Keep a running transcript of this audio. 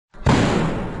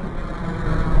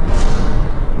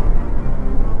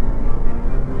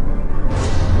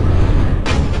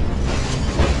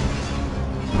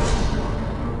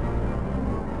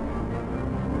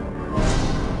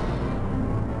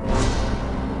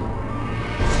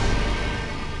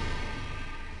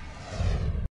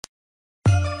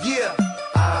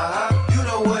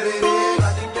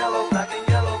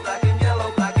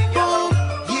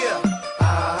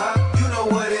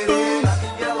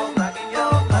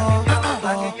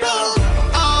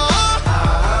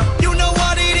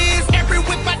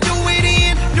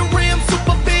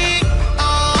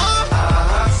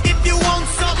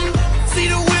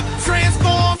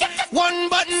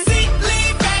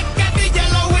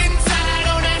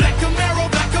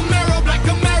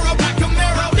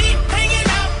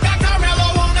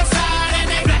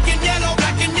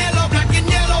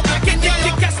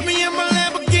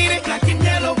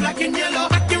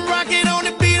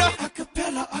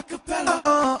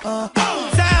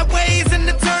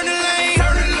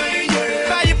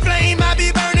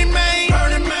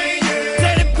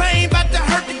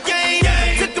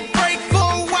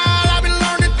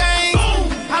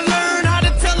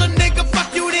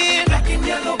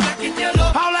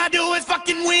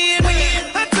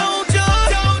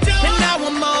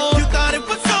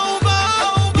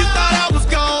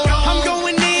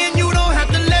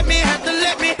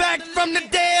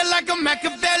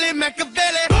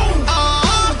belly.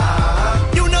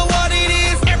 You know what it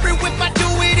is. Every whip I do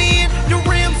it in. The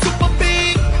rim super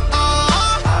big.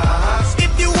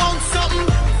 If you want something,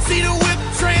 see the whip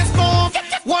transform.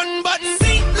 One button.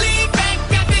 Seat lean back,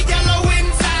 got the yellow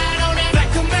inside on it. Black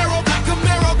Camaro, black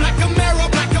Camaro, black Camaro,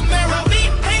 black Camaro.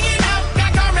 Feet hanging out,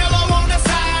 got Carmelo on the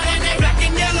side, and they black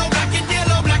and yellow, black and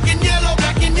yellow, black and yellow,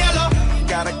 black and yellow.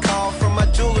 Got a call from my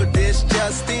jeweler, this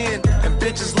just in. And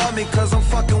bitches love me cause I'm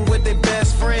fucking with their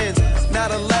best friends.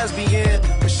 Not a lesbian,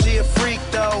 but she a freak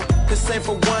though. This ain't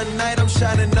for one night, I'm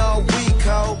shining all week,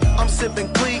 ho. I'm sipping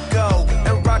Clico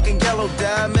and rocking yellow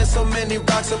diamonds. So many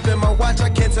rocks up in my watch, I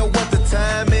can't tell what the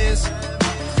time is.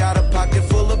 Got a pocket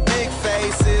full of big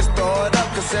faces. Throw it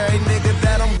up cause every nigga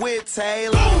that I'm with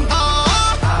Taylor.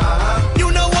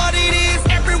 You know what it is.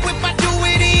 Every whip I do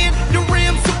it in. The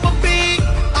rim super big.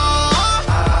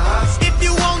 If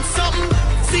you want something,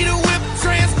 see the whip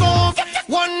transform.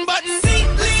 One button. Seat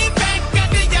lean back, got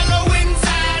the yellow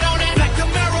inside on it. Black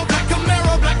Camaro, black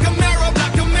Camaro, black Camaro,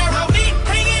 black Camaro. Feet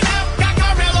hanging out, got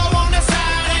Carmelo on the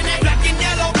side, and they black and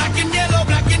yellow, black and yellow,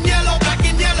 black and yellow, black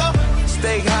and yellow.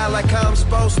 Stay high like how I'm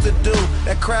supposed to do.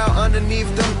 That crowd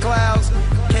underneath them clouds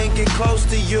can't get close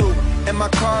to you. And my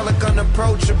car look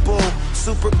unapproachable.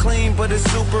 Super clean, but it's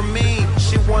super mean.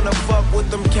 She wanna fuck with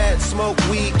them cats, smoke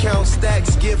weed, count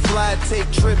stacks, get fly, take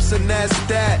trips, and that's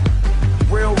that.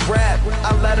 Real rap,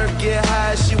 I let her get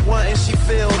high, she want and she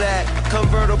feel that.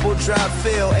 Convertible drop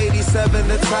feel, 87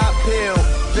 the top pill,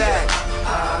 back.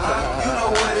 You know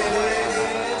what it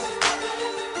is.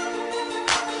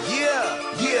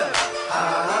 Yeah,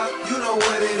 you know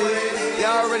what it is.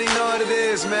 Y'all already know what it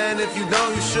is, man. If you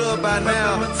don't, you should by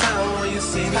now. When you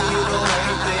see me, you know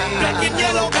everything. Black and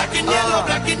yellow, black and yellow,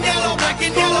 black and yellow, black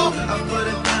and yellow. I put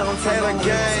it down, Taylor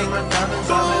gang.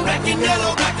 Boom, black and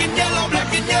yellow, black and yellow,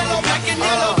 black and yellow, black and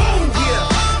yellow. Yeah.